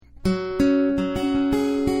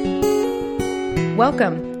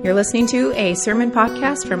Welcome. You're listening to a sermon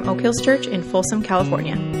podcast from Oak Hills Church in Folsom,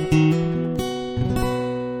 California.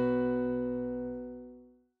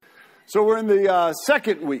 So we're in the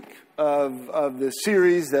second week of the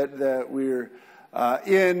series that we're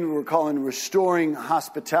in. We're calling Restoring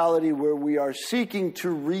Hospitality, where we are seeking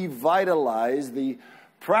to revitalize the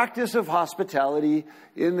practice of hospitality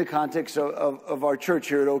in the context of our church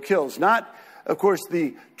here at Oak Hills. Not, of course,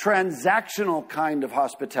 the transactional kind of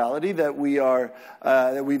hospitality that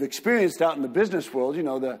we've experienced out in the business world. You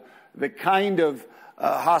know, the kind of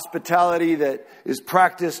hospitality that is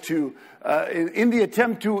practiced to in the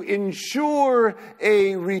attempt to ensure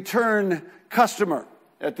a return customer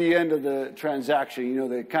at the end of the transaction. You know,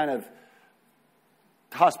 the kind of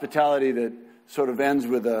hospitality that sort of ends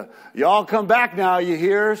with a "y'all come back now, you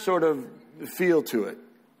hear" sort of feel to it.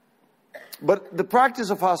 But the practice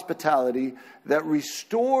of hospitality that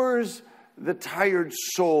restores the tired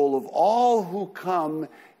soul of all who come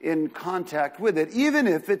in contact with it, even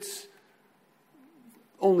if it's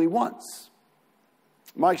only once.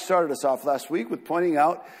 Mike started us off last week with pointing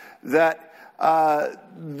out that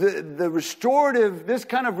this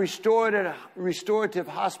kind of restorative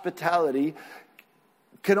hospitality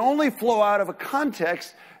can only flow out of a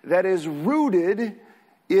context that is rooted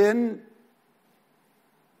in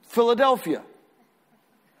Philadelphia.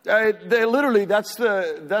 Literally, that's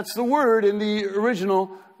the word in the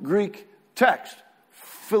original Greek text,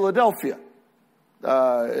 Philadelphia.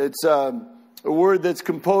 It's a word that's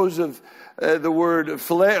composed of the word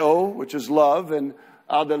phileo, which is love, and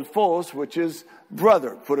adelphos, which is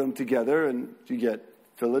brother. Put them together and you get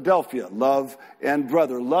Philadelphia, love and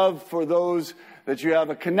brother. Love for those that you have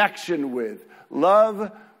a connection with.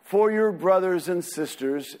 Love for your brothers and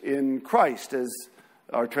sisters in Christ, as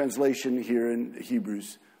our translation here in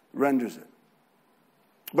Hebrews renders it.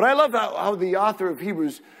 But I love how the author of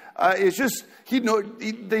Hebrews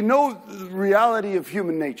they know the reality of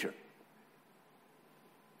human nature.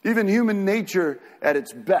 Even human nature at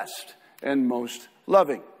its best and most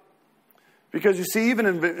loving. Because you see, even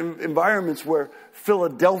in environments where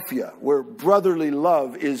Philadelphia, where brotherly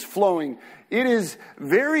love is flowing, it is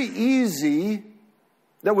very easy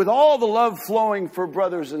that with all the love flowing for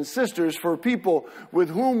brothers and sisters, for people with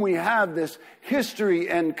whom we have this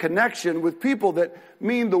history and connection, with people that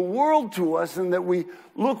mean the world to us and that we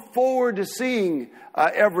look forward to seeing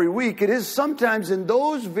every week, it is sometimes in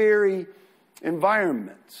those very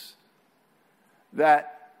environments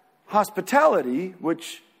that hospitality,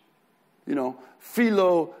 which,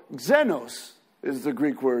 philoxenos is the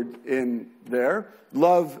Greek word in there,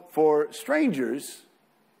 love for strangers,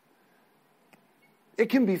 it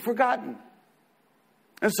can be forgotten.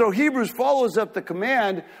 And so Hebrews follows up the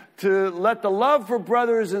command to let the love for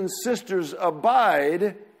brothers and sisters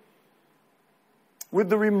abide with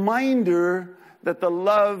the reminder that the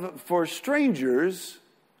love for strangers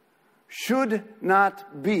should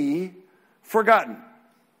not be forgotten.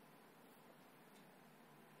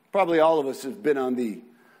 Probably all of us have been on the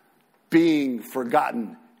being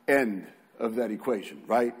forgotten end of that equation,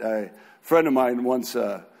 right? A friend of mine once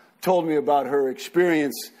told me about her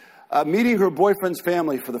experience meeting her boyfriend's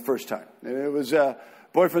family for the first time. And it was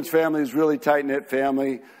boyfriend's family was really tight-knit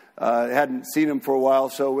family. Hadn't seen him for a while.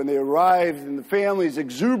 So when they arrived in the family's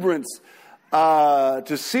exuberance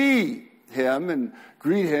to see him and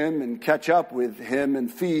greet him and catch up with him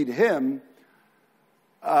and feed him,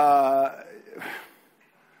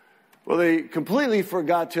 they completely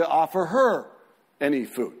forgot to offer her any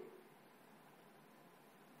food.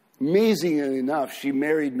 Amazingly enough, she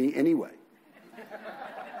married me anyway.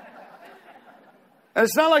 And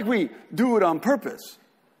it's not like we do it on purpose,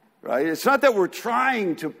 right? It's not that we're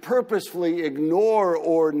trying to purposefully ignore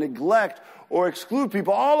or neglect or exclude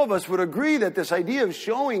people. All of us would agree that this idea of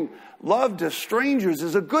showing love to strangers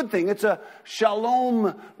is a good thing. It's a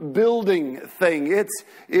shalom building thing.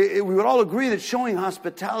 We would all agree that showing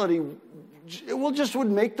hospitality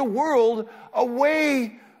would make the world a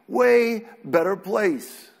way, way better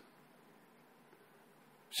place.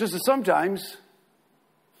 It's just that sometimes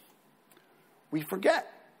we forget.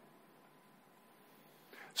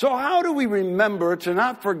 So how do we remember to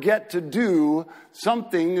not forget to do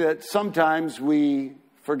something that sometimes we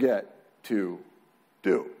forget to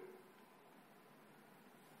do?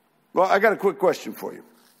 Well, I got a quick question for you.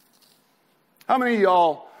 How many of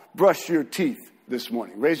y'all brushed your teeth this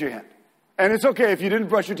morning? Raise your hand. And it's okay if you didn't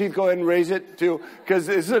brush your teeth, go ahead and raise it too, because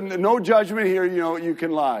it's no judgment here. You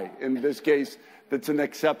can lie. In this case, that's an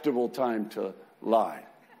acceptable time to lie.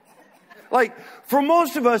 Like, for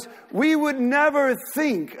most of us, we would never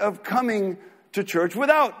think of coming to church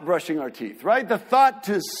without brushing our teeth, right? The thought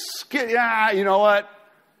to skip, you know what?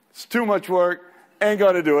 It's too much work. ain't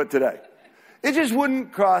going to do it today. It just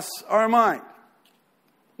wouldn't cross our mind.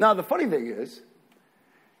 Now, the funny thing is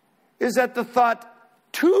that the thought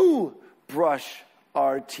to brush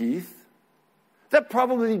our teeth, that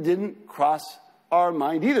probably didn't cross our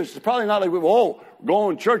mind either. It's probably not like, we're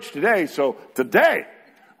going to church today, so today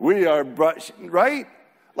we are brushing, right?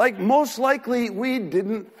 Like, most likely we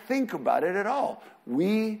didn't think about it at all.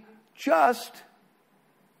 We just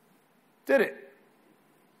did it.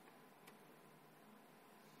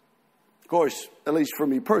 Of course, at least for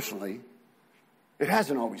me personally, it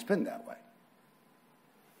hasn't always been that way.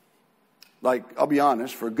 Like, I'll be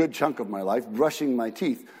honest, for a good chunk of my life, brushing my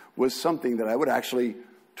teeth was something that I would actually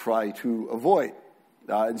try to avoid.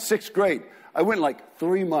 In 6th grade, I went like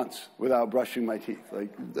 3 months without brushing my teeth.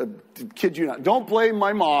 Like, kid you not. Don't blame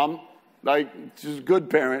my mom. Like, she's a good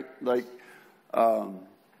parent. Like,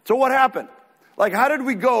 so what happened? Like, how did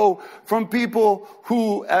we go from people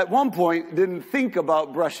who at one point didn't think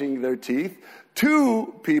about brushing their teeth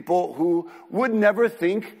to people who would never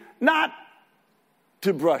think not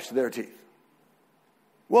to brush their teeth?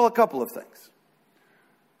 Well, a couple of things.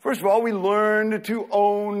 First of all, we learned to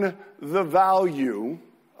own the value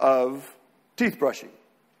of teeth brushing.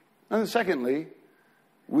 And secondly,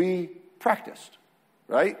 we practiced,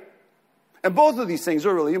 right? And both of these things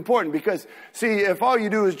are really important because, see, if all you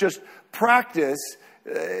do is just practice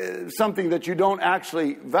something that you don't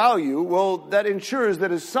actually value, well, that ensures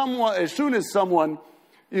that as soon as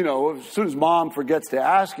mom forgets to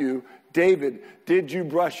ask you, David, did you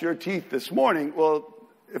brush your teeth this morning? Well,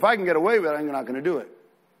 if I can get away with it, I'm not going to do it.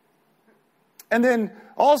 And then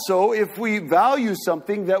also, if we value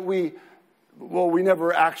something that we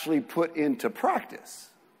never actually put into practice,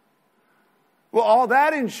 well, all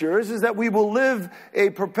that ensures is that we will live a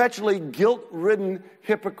perpetually guilt-ridden,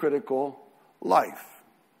 hypocritical life.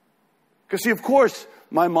 Because, see, of course,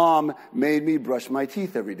 my mom made me brush my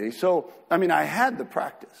teeth every day. So, I had the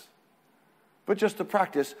practice. But just the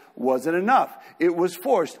practice wasn't enough. It was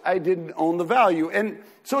forced. I didn't own the value. And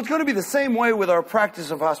so it's going to be the same way with our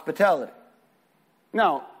practice of hospitality.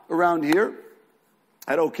 Now, around here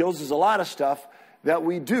at Oak Hills, there's a lot of stuff that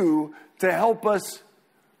we do to help us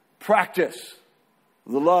practice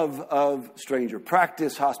the love of stranger.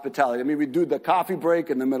 Practice hospitality. We do the coffee break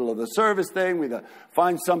in the middle of the service thing. We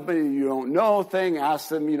find somebody you don't know thing. Ask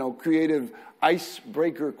them, creative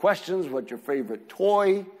icebreaker questions. What your favorite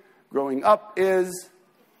toy growing up is.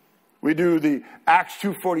 We do the Acts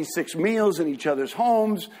 2:46 meals in each other's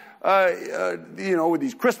homes. With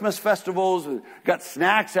these Christmas festivals. We've got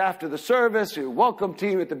snacks after the service. A welcome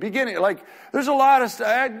team at the beginning. Like, there's a lot of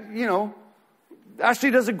stuff. Ashley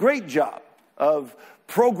does a great job of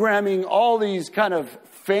programming all these kind of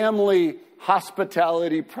family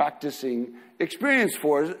hospitality practicing experience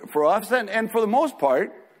for us. And for the most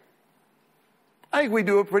part, I think we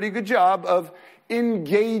do a pretty good job of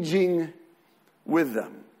engaging with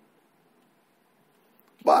them.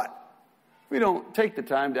 But we don't take the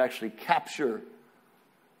time to actually capture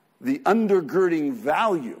the undergirding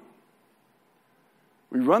value.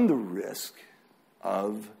 We run the risk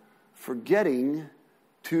of forgetting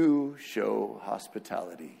to show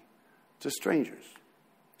hospitality to strangers.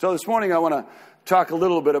 So this morning I want to talk a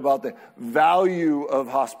little bit about the value of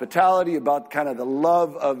hospitality, about kind of the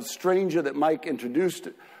love of stranger that Mike introduced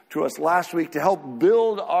to us last week to help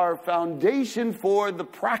build our foundation for the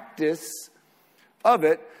practice of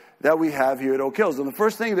it that we have here at Oak Hills. And the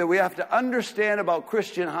first thing that we have to understand about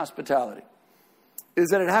Christian hospitality is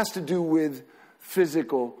that it has to do with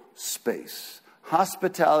physical space.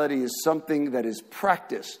 Hospitality is something that is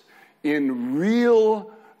practiced in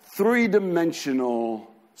real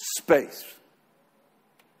three-dimensional space.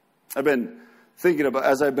 I've been thinking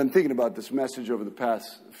about this message over the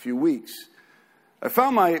past few weeks, I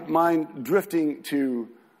found my mind drifting to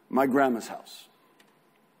my grandma's house.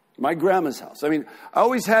 My grandma's house. I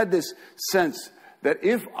always had this sense that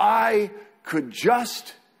if I could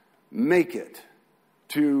just make it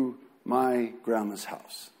to my grandma's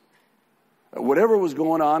house, whatever was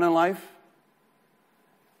going on in life,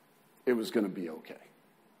 it was going to be okay.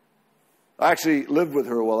 I actually lived with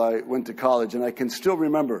her while I went to college, and I can still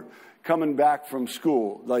remember coming back from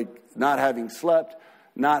school, like not having slept,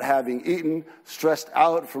 not having eaten, stressed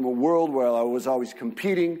out from a world where I was always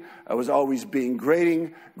competing, I was always being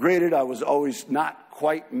graded, I was always not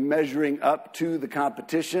quite measuring up to the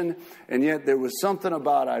competition, and yet there was something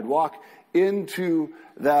about I'd walk into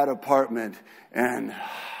that apartment and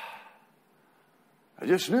I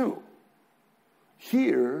just knew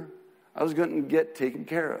here I was going to get taken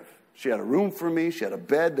care of. She had a room for me, she had a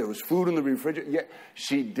bed, there was food in the refrigerator. Yeah,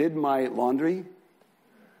 she did my laundry.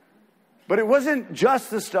 But it wasn't just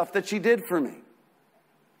the stuff that she did for me.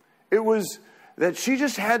 It was that she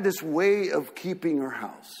just had this way of keeping her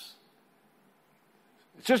house.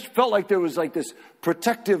 It just felt like there was like this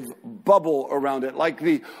protective bubble around it, like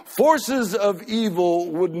the forces of evil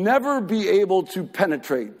would never be able to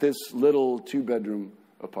penetrate this little 2-bedroom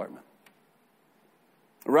apartment.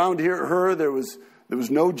 Around her, there was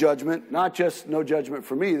no judgment, not just no judgment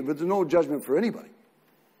for me, but there's no judgment for anybody.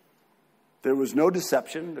 There was no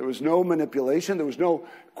deception. There was no manipulation. There was no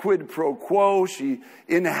quid pro quo. She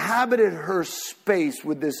inhabited her space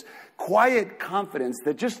with this quiet confidence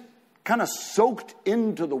that just kind of soaked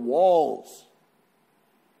into the walls.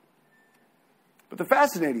 But the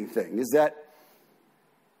fascinating thing is that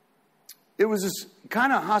it was this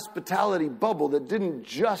kind of hospitality bubble that didn't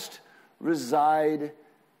just reside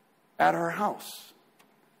at her house.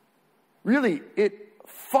 Really, it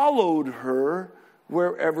followed her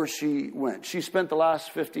wherever she went. She spent the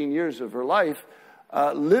last 15 years of her life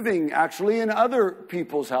living actually in other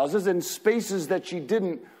people's houses in spaces that she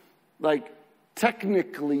didn't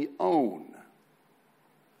technically own.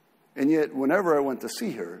 And yet, whenever I went to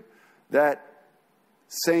see her, that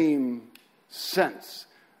same sense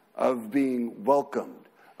of being welcomed,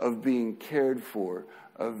 of being cared for,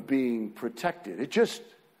 of being protected,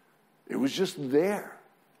 it was just there.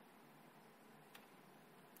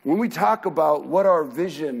 When we talk about what our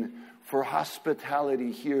vision for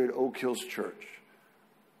hospitality here at Oak Hills Church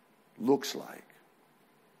looks like,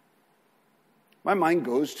 my mind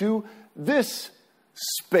goes to this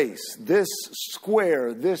space, this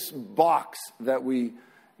square, this box that we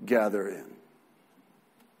gather in.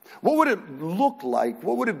 What would it look like?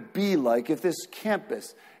 What would it be like if this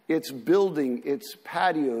campus, its building, its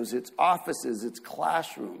patios, its offices, its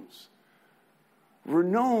classrooms were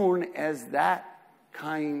known as that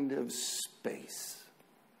kind of space?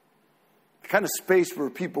 The kind of space where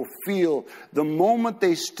people feel the moment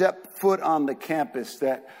they step foot on the campus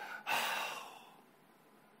that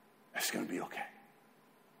it's going to be okay.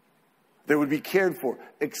 They would be cared for,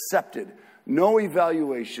 accepted, no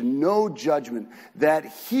evaluation, no judgment, that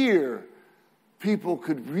here people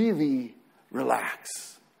could really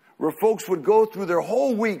relax. Where folks would go through their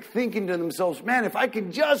whole week thinking to themselves, man, if I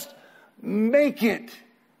could just make it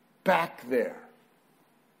back there,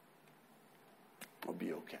 I'll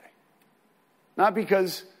be okay. Not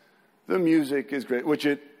because the music is great, which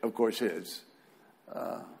it, of course, is.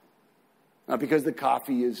 Not because the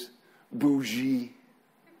coffee is bougie.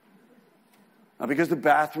 Not because the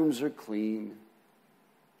bathrooms are clean.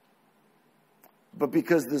 But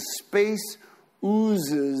because the space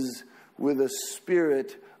oozes with a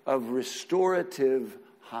spirit of restorative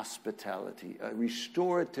hospitality, a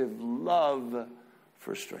restorative love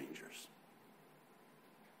for strangers.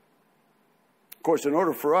 Of course, in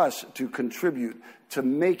order for us to contribute to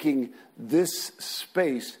making this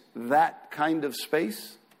space that kind of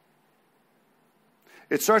space,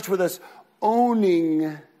 it starts with us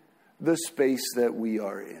owning the space that we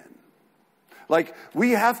are in. Like,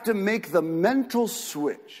 we have to make the mental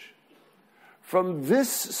switch from this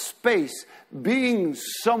space being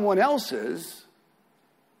someone else's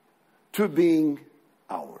to being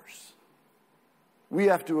ours. We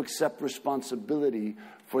have to accept responsibility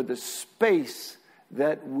for the space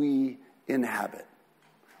that we inhabit,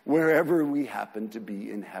 wherever we happen to be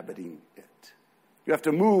inhabiting it. You have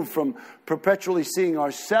to move from perpetually seeing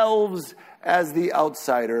ourselves as the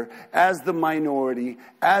outsider, as the minority,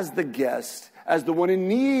 as the guest, as the one in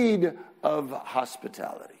need of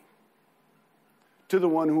hospitality, to the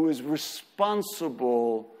one who is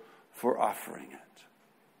responsible for offering it.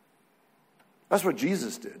 That's what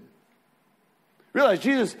Jesus did. Realize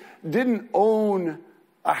Jesus didn't own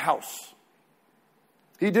a house.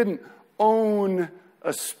 He didn't own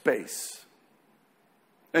a space.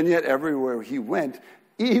 And yet everywhere he went,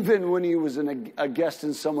 even when he was a guest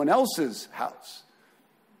in someone else's house,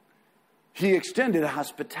 he extended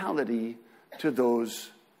hospitality to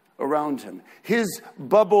those around him. His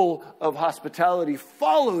bubble of hospitality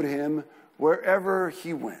followed him wherever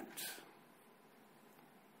he went.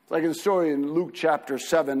 Like in the story in Luke chapter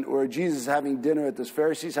 7, where Jesus is having dinner at this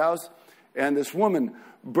Pharisee's house, and this woman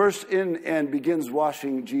bursts in and begins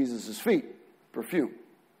washing Jesus' feet, perfume,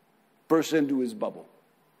 bursts into his bubble.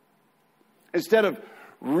 Instead of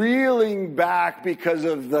reeling back because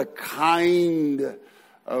of the kind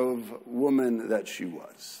of woman that she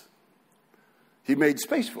was, he made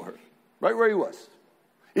space for her, right where he was.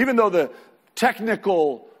 Even though the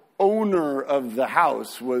technical owner of the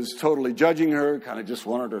house was totally judging her, kind of just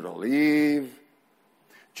wanted her to leave,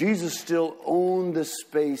 Jesus still owned the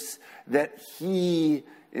space that he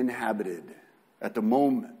inhabited at the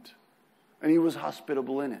moment. And he was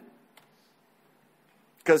hospitable in it.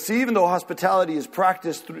 Because see, even though hospitality is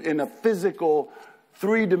practiced in a physical,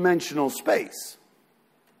 three-dimensional space,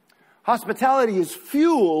 hospitality is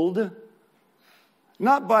fueled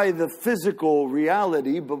not by the physical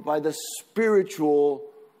reality, but by the spiritual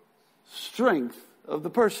strength of the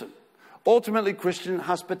person. Ultimately, Christian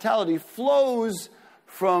hospitality flows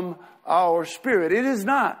from our spirit. It is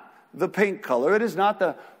not the paint color. It is not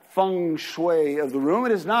the feng shui of the room.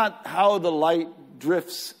 It is not how the light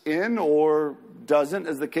drifts in or doesn't,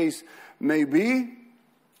 as the case may be.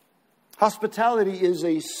 Hospitality is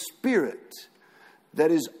a spirit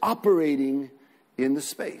that is operating in the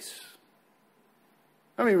space.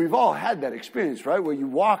 I mean, we've all had that experience, right? Where you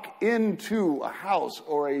walk into a house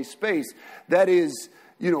or a space that is,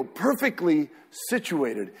 perfectly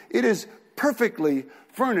situated. It is perfectly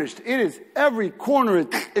furnished. It is every corner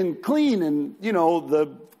and clean, and,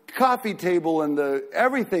 the coffee table and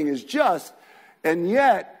everything is just, and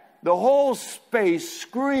yet the whole space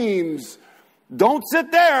screams, don't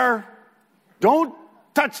sit there. Don't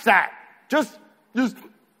touch that. Just,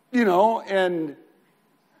 and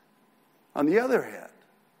on the other hand,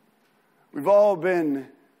 we've all been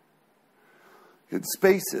in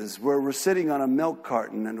spaces where we're sitting on a milk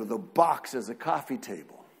carton and with a box as a coffee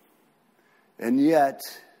table. And yet,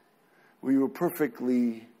 we were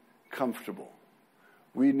perfectly comfortable.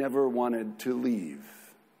 We never wanted to leave.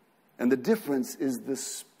 And the difference is the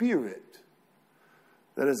spirit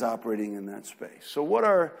that is operating in that space. So what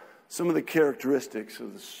are some of the characteristics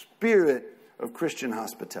of the spirit of Christian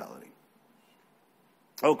hospitality?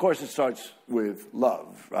 Well, of course, it starts with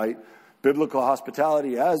love, right? Biblical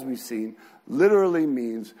hospitality, as we've seen, literally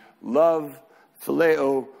means love,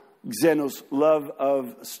 phileo, xenos, love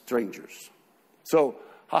of strangers. So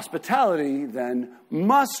hospitality, then,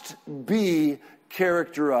 must be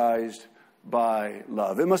characterized by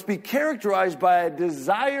love. It must be characterized by a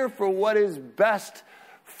desire for what is best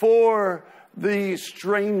for the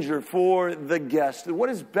stranger, for the guest. What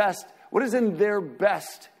is best? What is in their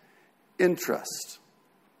best interest?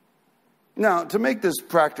 Now, to make this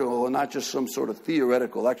practical and not just some sort of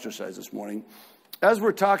theoretical exercise this morning, as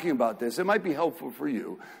we're talking about this, it might be helpful for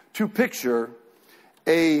you to picture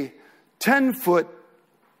a 10-foot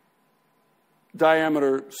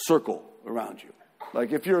diameter circle around you.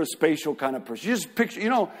 Like if you're a spatial kind of person, you just picture,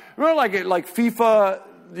 remember like FIFA,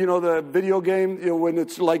 the video game, when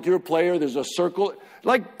it's like you're a player, there's a circle.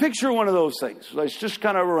 Like picture one of those things. Like it's just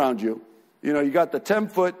kind of around you. You got the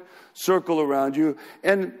 10-foot circle around you.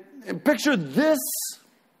 And picture this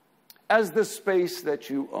as the space that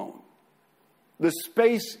you own. The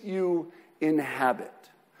space you inhabit.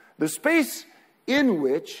 The space in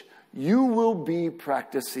which you will be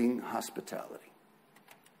practicing hospitality.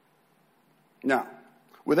 Now,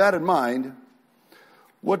 with that in mind,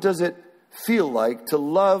 what does it feel like to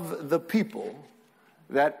love the people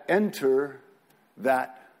that enter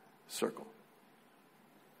that circle?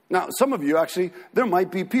 Now, some of you actually, there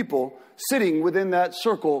might be people sitting within that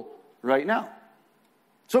circle right now.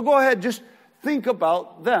 So go ahead, just think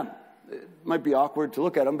about them. It might be awkward to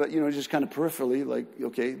look at them, but, just kind of peripherally, like,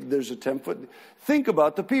 okay, there's a 10-foot. Think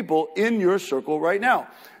about the people in your circle right now.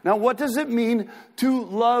 Now, what does it mean to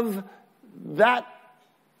love that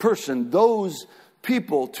person, those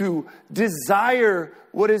people, to desire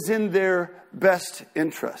what is in their best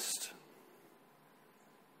interest?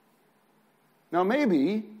 Now,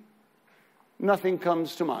 maybe nothing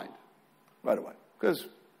comes to mind right away, because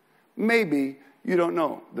maybe you don't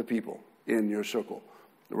know the people in your circle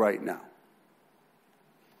right now.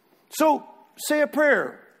 So, say a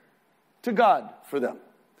prayer to God for them.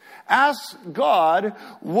 Ask God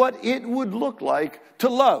what it would look like to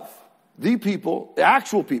love the people, the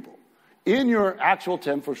actual people, in your actual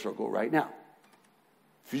 10-foot circle right now.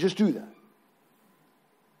 If you just do that.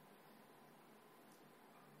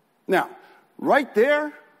 Now, right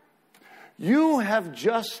there, you have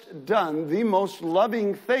just done the most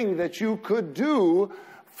loving thing that you could do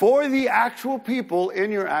for the actual people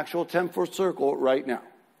in your actual 10-foot circle right now.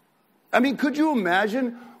 I mean, could you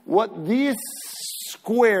imagine what this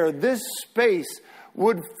square, this space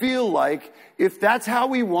would feel like if that's how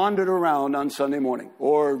we wandered around on Sunday morning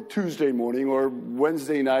or Tuesday morning or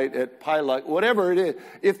Wednesday night at Pilot, whatever it is.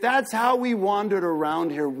 If that's how we wandered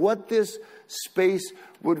around here, what this space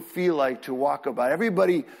would feel like to walk about.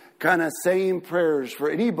 Everybody kind of saying prayers for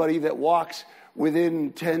anybody that walks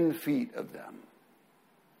within 10 feet of them.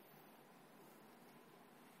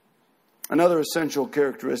 Another essential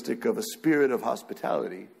characteristic of a spirit of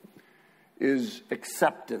hospitality is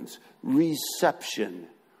acceptance, reception,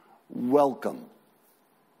 welcome.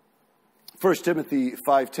 1 Timothy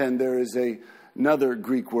 5:10, there is a another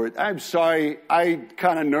Greek word. I'm sorry, I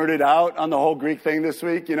kind of nerded out on the whole Greek thing this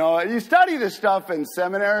week. You know, you study this stuff in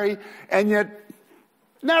seminary and yet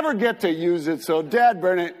never get to use it. So, Dad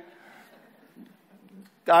Burnett,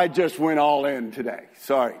 I just went all in today.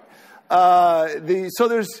 Sorry. So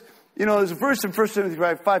there's a verse in 1 Timothy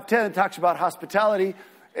 5:10 that talks about hospitality.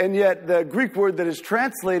 And yet the Greek word that is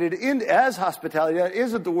translated in as hospitality, that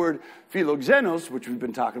isn't the word philoxenos, which we've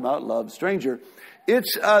been talking about, love, stranger.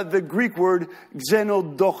 It's the Greek word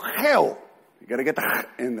xenodocheo. You got to get the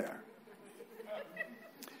in there.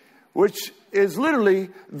 Which is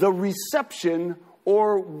literally the reception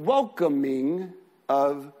or welcoming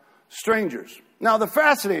of strangers. Now, the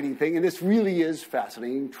fascinating thing, and this really is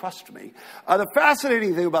fascinating, trust me, the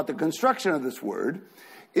fascinating thing about the construction of this word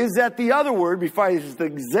is that the other word, besides the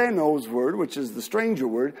xenos word, which is the stranger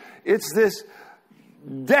word, it's this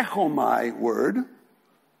dechomai word.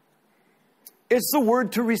 It's the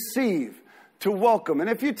word to receive, to welcome. And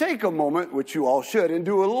if you take a moment, which you all should, and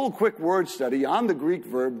do a little quick word study on the Greek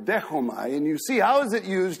verb dechomai, and you see how is it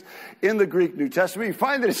used in the Greek New Testament, you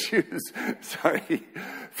find that it's used,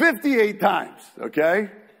 58 times, okay?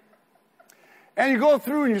 And you go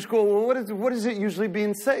through and you just go, well, what is it usually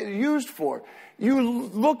being used for? You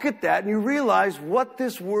look at that and you realize what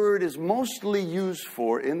this word is mostly used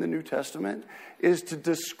for in the New Testament is to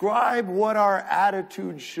describe what our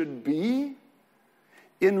attitude should be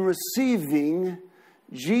in receiving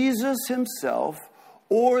Jesus himself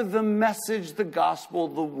or the message, the gospel,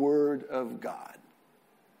 the word of God.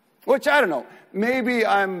 Which, I don't know, maybe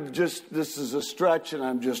this is a stretch and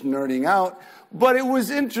I'm just nerding out, but it was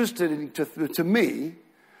interesting to me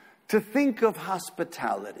to think of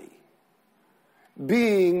hospitality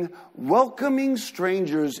being welcoming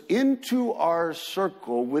strangers into our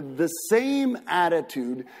circle with the same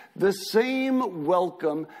attitude, the same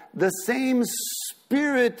welcome, the same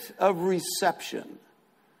spirit of reception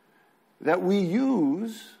that we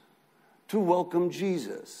use to welcome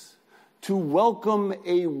Jesus, to welcome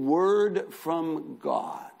a word from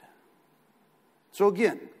God. So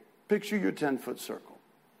again, picture your 10-foot circle.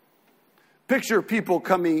 Picture people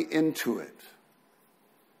coming into it.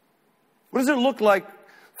 What does it look like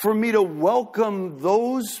for me to welcome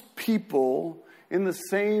those people in the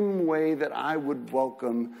same way that I would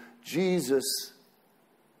welcome Jesus,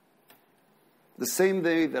 the same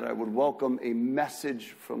way that I would welcome a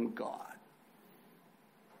message from God?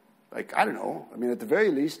 Like, I don't know. I mean, at the very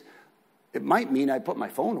least, it might mean I put my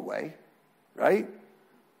phone away, right?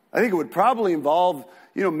 I think it would probably involve,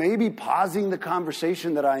 maybe pausing the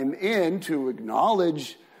conversation that I'm in to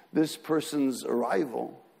acknowledge this person's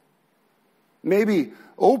arrival. Maybe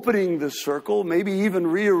opening the circle, maybe even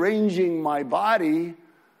rearranging my body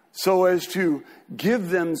so as to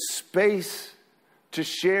give them space to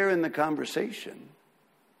share in the conversation.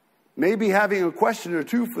 Maybe having a question or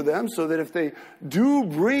two for them so that if they do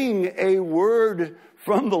bring a word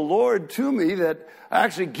from the Lord to me, that I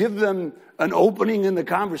actually give them an opening in the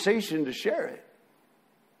conversation to share it.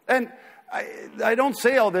 And I don't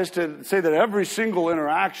say all this to say that every single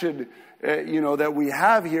interaction that we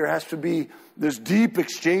have here has to be this deep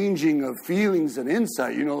exchanging of feelings and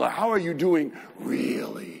insight. Like, how are you doing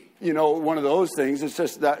really? One of those things. It's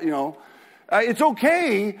just that, it's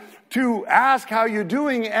okay to ask how you're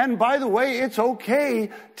doing. And by the way, it's okay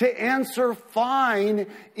to answer fine,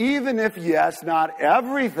 even if, yes, not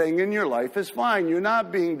everything in your life is fine. You're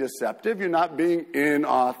not being deceptive. You're not being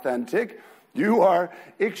inauthentic. You are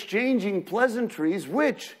exchanging pleasantries,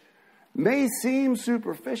 which may seem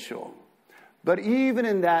superficial. But even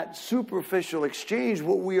in that superficial exchange,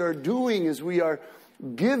 what we are doing is we are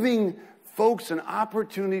giving folks an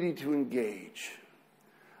opportunity to engage,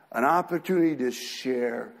 an opportunity to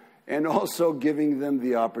share, and also giving them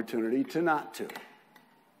the opportunity to not to.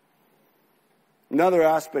 Another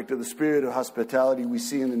aspect of the spirit of hospitality we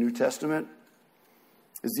see in the New Testament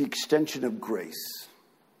is the extension of grace.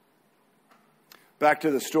 Back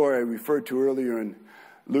to the story I referred to earlier in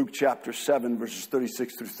Luke chapter 7, verses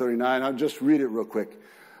 36 through 39. I'll just read it real quick.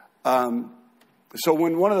 So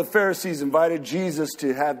when one of the Pharisees invited Jesus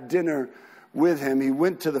to have dinner with him, he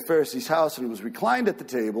went to the Pharisee's house and was reclined at the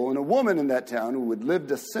table. And a woman in that town who had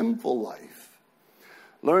lived a sinful life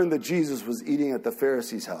learned that Jesus was eating at the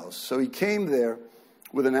Pharisee's house. So he came there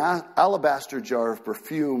with an alabaster jar of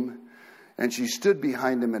perfume, and she stood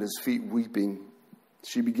behind him at his feet weeping.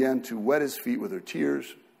 She began to wet his feet with her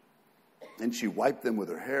tears, and she wiped them with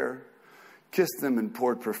her hair, kissed them, and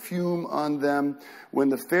poured perfume on them. When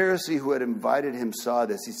the Pharisee who had invited him saw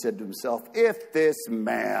this, he said to himself, "If this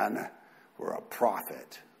man were a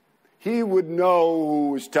prophet, he would know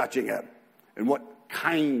who is touching him and what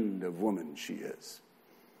kind of woman she is,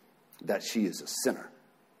 that she is a sinner.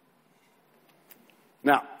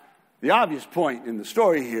 Now, the obvious point in the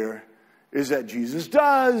story here is that Jesus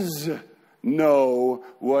does know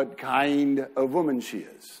what kind of woman she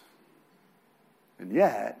is. And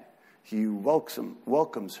yet, he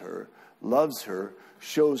welcomes her, loves her,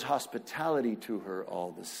 shows hospitality to her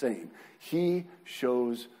all the same. He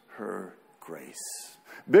shows her grace.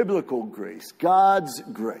 Biblical grace, God's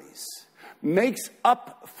grace, makes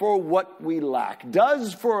up for what we lack,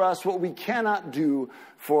 does for us what we cannot do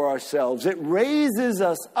for ourselves. It raises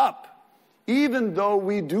us up, even though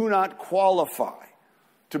we do not qualify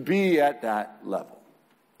to be at that level.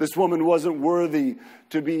 This woman wasn't worthy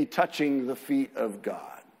to be touching the feet of God.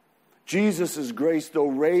 Jesus' grace, though,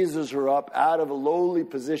 raises her up out of a lowly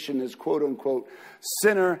position as quote-unquote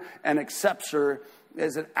sinner and accepts her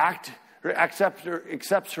as an act, accepts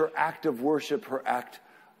her act of worship, her act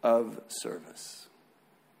of service.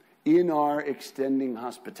 In our extending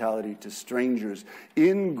hospitality to strangers,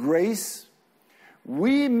 in grace,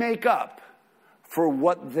 we make up for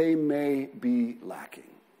what they may be lacking.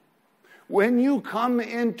 When you come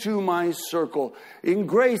into my circle, in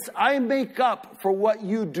grace, I make up for what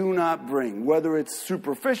you do not bring, whether it's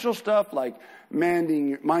superficial stuff like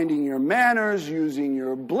minding your manners, using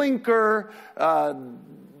your blinker,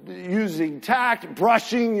 using tact,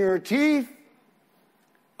 brushing your teeth.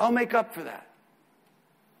 I'll make up for that.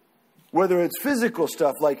 Whether it's physical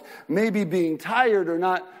stuff like maybe being tired or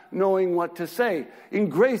not knowing what to say, in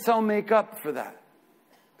grace, I'll make up for that.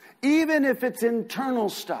 Even if it's internal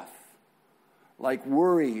stuff, like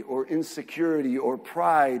worry or insecurity or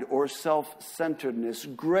pride or self-centeredness,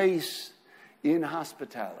 grace in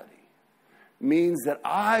hospitality means that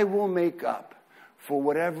I will make up for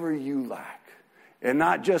whatever you lack and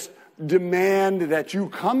not just demand that you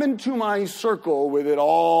come into my circle with it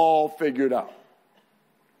all figured out.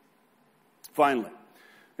 Finally,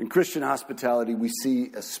 in Christian hospitality, we see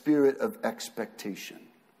a spirit of expectation.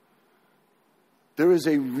 There is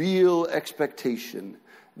a real expectation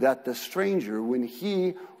that the stranger, when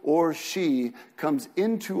he or she comes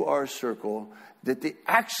into our circle, that they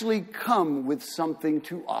actually come with something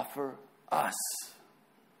to offer us.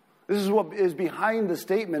 This is what is behind the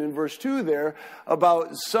statement in verse 2 there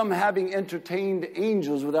about some having entertained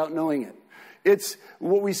angels without knowing it. It's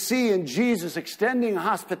what we see in Jesus extending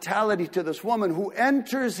hospitality to this woman who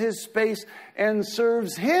enters his space and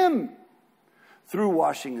serves him through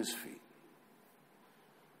washing his feet.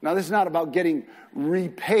 Now, this is not about getting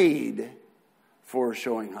repaid for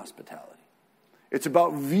showing hospitality. It's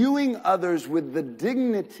about viewing others with the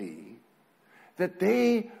dignity that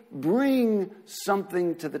they bring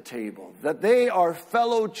something to the table, that they are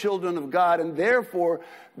fellow children of God and therefore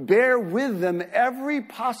bear with them every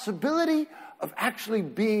possibility of actually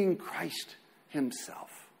being Christ himself.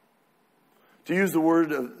 To use the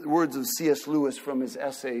words of C.S. Lewis from his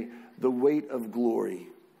essay, The Weight of Glory,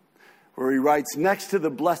 where he writes, next to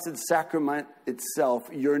the Blessed Sacrament itself,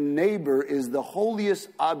 your neighbor is the holiest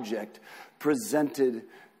object presented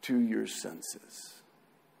to your senses.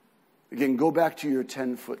 Again, go back to your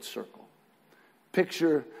 10-foot circle.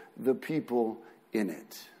 Picture the people in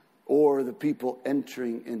it, or the people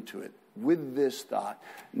entering into it, with this thought.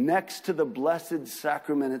 Next to the Blessed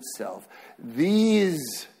Sacrament itself,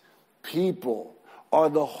 these people are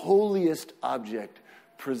the holiest object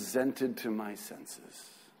presented to my senses.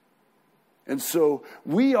 And so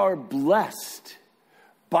we are blessed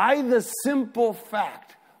by the simple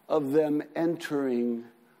fact of them entering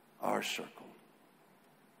our circle.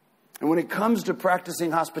 And when it comes to practicing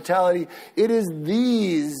hospitality, it is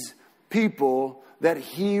these people that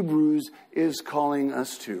Hebrews is calling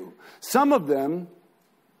us to. Some of them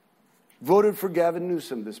voted for Gavin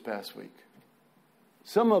Newsom this past week.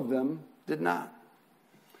 Some of them did not.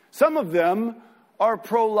 Some of them are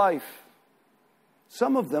pro-life.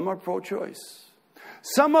 Some of them are pro-choice.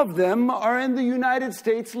 Some of them are in the United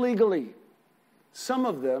States legally. Some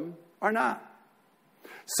of them are not.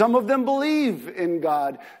 Some of them believe in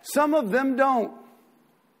God. Some of them don't.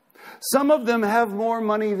 Some of them have more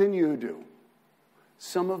money than you do.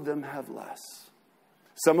 Some of them have less.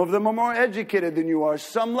 Some of them are more educated than you are,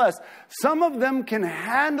 some less. Some of them can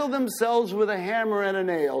handle themselves with a hammer and a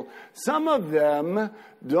nail. Some of them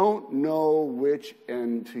don't know which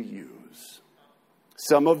end to use.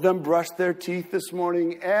 Some of them brushed their teeth this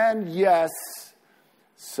morning, and yes,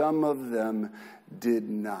 some of them did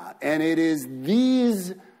not. And it is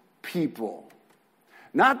these people,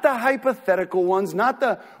 not the hypothetical ones, not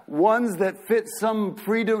the ones that fit some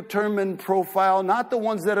predetermined profile, not the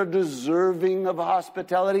ones that are deserving of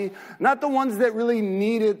hospitality, not the ones that really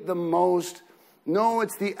need it the most. No,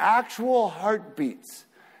 it's the actual heartbeats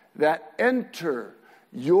that enter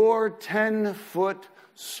your 10-foot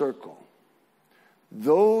circle.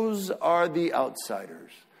 Those are the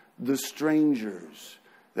outsiders, the strangers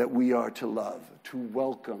that we are to love, to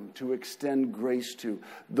welcome, to extend grace to.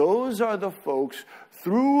 Those are the folks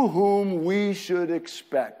through whom we should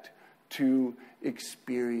expect to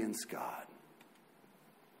experience God.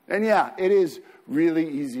 And yeah, it is really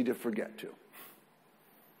easy to forget to.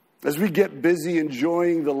 As we get busy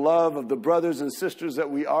enjoying the love of the brothers and sisters that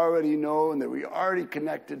we already know and that we already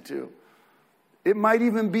connected to, it might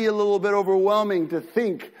even be a little bit overwhelming to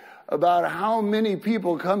think about how many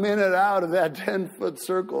people come in and out of that 10-foot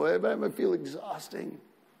circle. It might feel exhausting.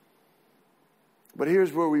 But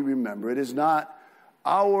here's where we remember. It is not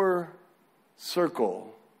our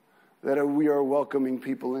circle that we are welcoming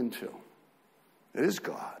people into. It is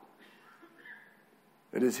God.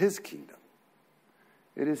 It is His kingdom.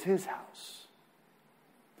 It is His house.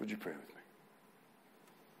 Would you pray with me?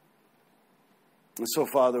 And so,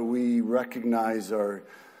 Father, we recognize our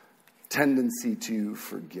tendency to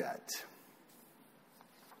forget.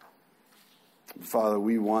 Father,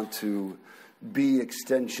 we want to be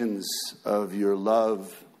extensions of your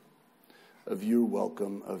love, of your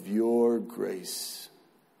welcome, of your grace.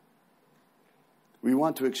 We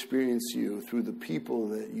want to experience you through the people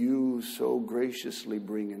that you so graciously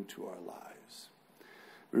bring into our lives.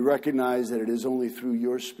 We recognize that it is only through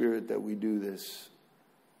your Spirit that we do this.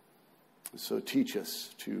 So teach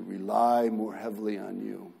us to rely more heavily on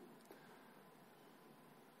you.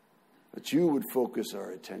 That you would focus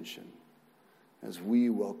our attention as we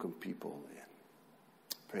welcome people in.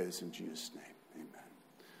 I pray this in Jesus' name.